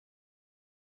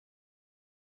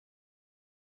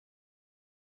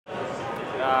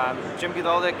Jim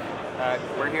Gudoldik.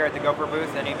 We're here at the GoPro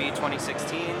booth, NAB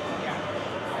 2016.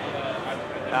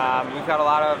 We've got a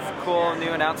lot of cool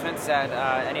new announcements at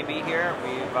NAB here.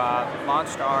 We've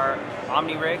launched our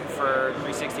Omni rig for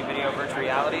 360 video virtual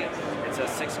reality. It's a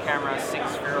 6-camera,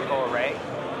 6-spherical array.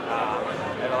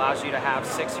 It allows you to have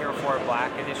 6 Hero 4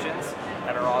 Black editions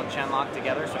that are all gen-locked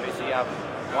together. So basically you have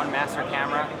one master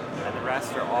camera and the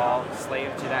rest are all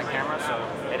slave to that camera.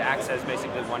 So it acts as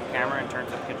basically one camera in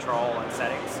terms of control and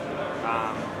settings.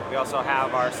 We also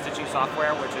have our stitching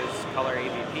software, which is Color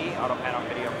AVP, Auto Panel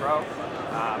Video Pro.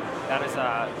 That is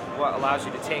what allows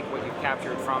you to take what you've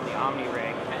captured from the Omni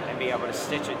rig and be able to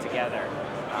stitch it together.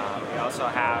 We also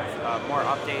have more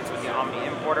updates with the Omni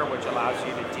Importer, which allows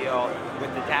you to deal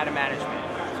with the data management.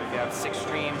 So if you have 6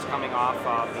 streams coming off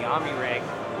of the Omni rig,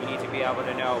 you need to be able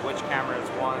to know which camera is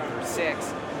 1 through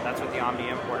 6. That's what the Omni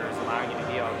Importer is allowing you to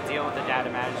deal with the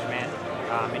data management,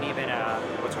 and even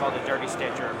what's called a dirty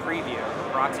stitch or a preview, a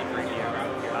proxy preview,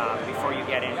 before you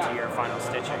get into your final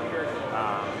stitching.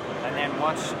 And then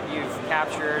once you've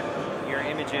captured your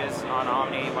images on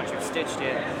Omni, once you've stitched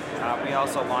it, we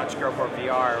also launched GoPro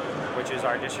VR, which is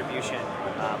our distribution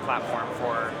platform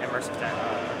for immersive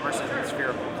and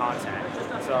spherical content.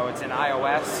 So it's an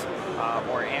iOS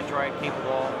or Android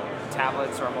capable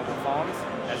tablets or mobile phones,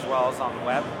 as well as on the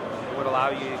web. It would allow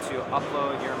you to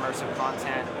upload your immersive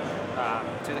content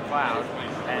to the cloud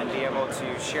and be able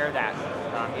to share that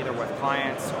either with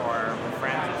clients or with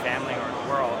friends and family or the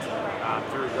world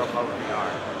through GoPro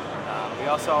VR. We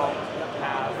also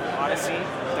have Odyssey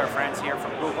with our friends here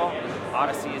from Google.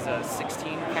 Odyssey is a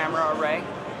 16-camera array.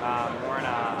 We're in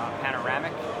a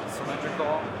panoramic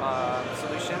cylindrical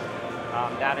solution.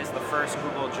 That is the first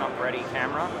Google Jump Ready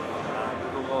camera.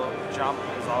 Google Jump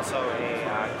is also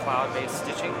a cloud-based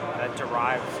stitching that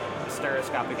derives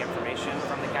stereoscopic information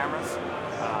from the cameras.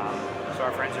 So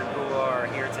our friends at Google are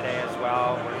here today as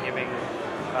well. We're giving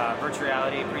virtual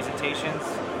reality presentations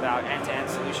about end-to-end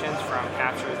solutions from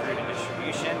capture through to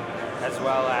distribution, as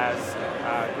well as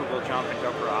Google Jump and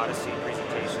GoPro Odyssey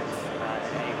presentations at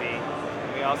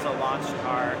NAB. We also launched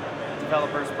our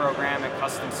developers program at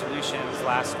Custom Solutions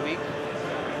last week.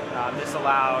 This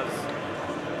allows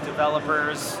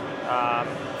developers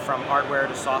from hardware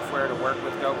to software to work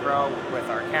with GoPro, with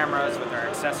our cameras, with our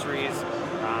accessories,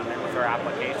 and with our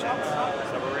applications.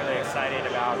 So we're really excited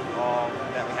about all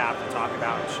that we have to talk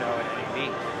about and show at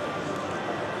NAB.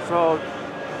 So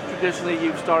traditionally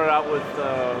you've started out with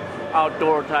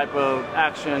outdoor type of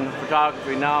action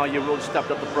photography. Now you really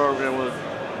stepped up the program with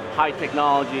high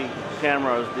technology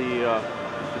cameras. The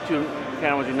 2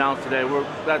 cameras you announced today,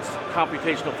 that's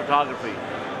computational photography.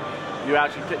 You're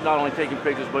actually not only taking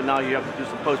pictures, but now you have to do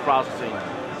some post-processing.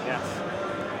 Yes.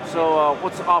 So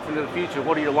what's off into the future?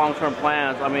 What are your long-term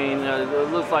plans? I mean,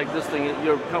 it looks like this thing,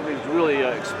 your company's really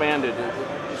expanding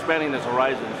its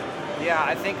horizons. Yeah,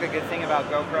 I think the good thing about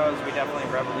GoPro is we definitely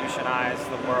revolutionized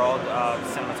the world of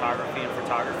cinematography and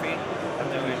photography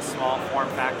of doing small form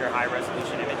factor, high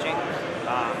resolution imaging.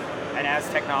 And as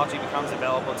technology becomes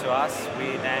available to us,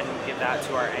 we then give that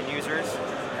to our end users,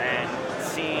 and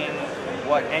seeing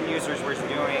what end users were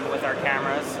doing with our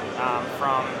cameras,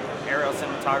 from aerial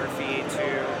cinematography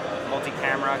to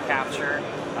multi-camera capture,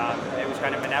 it was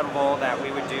kind of inevitable that we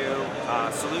would do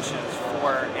solutions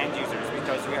for end users,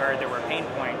 because we heard there were pain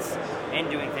points in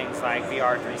doing things like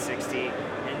VR 360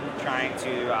 and trying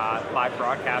to live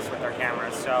broadcast with our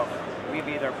cameras. So we've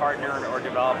either partnered or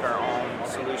developed our own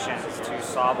solutions to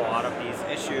solve a lot of these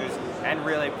issues and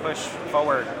really push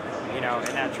forward, you know,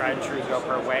 in that tried and true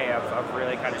GoPro way of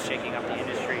really kind of shaking up the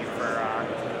industry for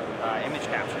image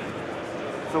capture.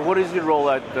 So what is your role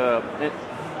at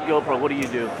GoPro? What do you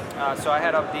do? So I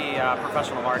head up the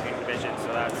professional marketing division, so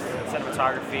that's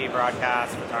cinematography,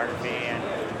 broadcast, photography, and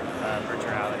virtual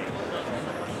reality.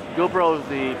 GoPro is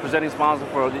the presenting sponsor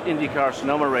for the IndyCar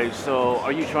Sonoma race, so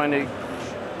are you trying to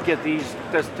get this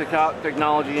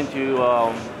technology into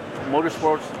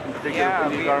motorsports in particular?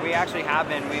 Yeah, we actually have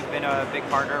been. We've been a big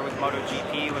partner with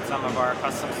MotoGP with some of our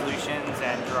custom solutions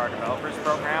and through our developers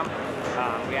program.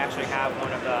 We actually have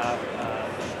one of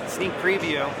the sneak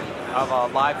preview of a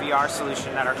live VR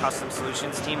solution that our custom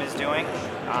solutions team is doing,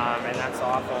 and that's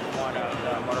off of one of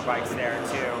the motorbikes there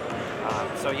too.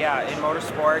 So yeah, in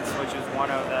motorsports, which is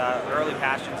one of the early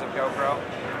passions of GoPro,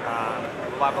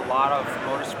 we'll have a lot of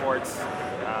motorsports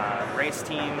race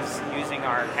teams using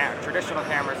our traditional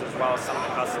cameras as well as some of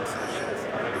the custom solutions.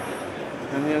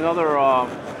 And another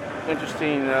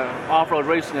interesting off-road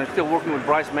racing. They're still working with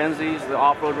Bryce Menzies, the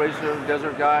off-road racer,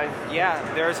 desert guy. Yeah,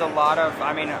 there's a lot of,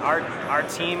 I mean, our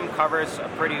team covers a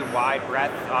pretty wide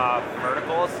breadth of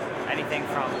verticals, anything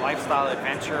from lifestyle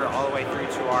adventure all the way through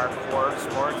to our core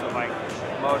sports of like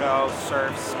moto,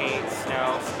 surf, skate,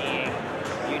 snow, skiing,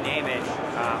 you name it.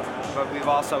 But we've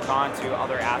also gone to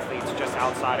other athletes just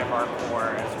outside of our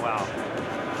core as well.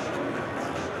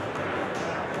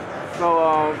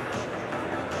 So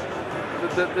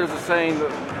there's a saying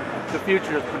that the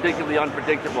future is predictably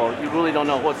unpredictable. You really don't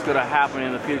know what's going to happen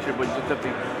in the future, but you just have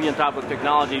to be on top of the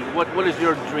technology. What is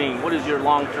your dream? What is your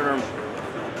long-term?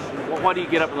 Why do you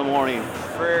get up in the morning?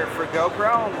 For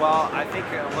GoPro, well, I think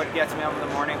what gets me up in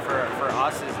the morning for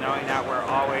us is knowing that we're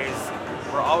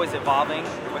always evolving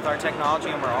with our technology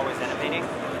and we're always innovating.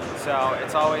 So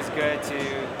it's always good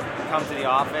to come to the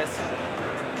office,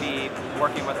 be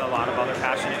working with a lot of other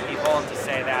passionate people, and to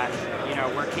say that, you know,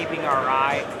 we're keeping our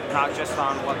eye not just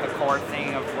on what the core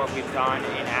thing of what we've done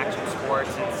in action sports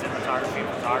and cinematography and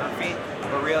photography,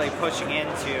 but really pushing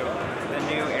into the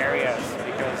new areas,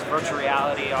 because virtual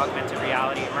reality, augmented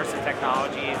reality, immersive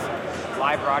technologies,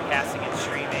 live broadcasting and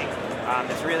streaming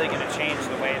is really going to change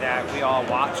the way that we all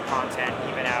watch content,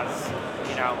 even as,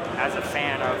 you know, as a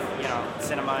fan of, you know,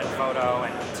 cinema and photo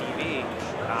and TV.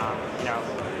 You know,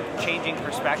 changing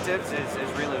perspectives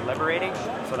is really liberating.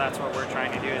 So that's what we're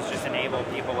trying to do, is just enable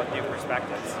people with new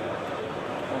perspectives.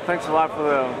 Well, thanks a lot for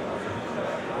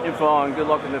the info and good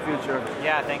luck in the future.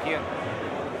 Yeah, thank you.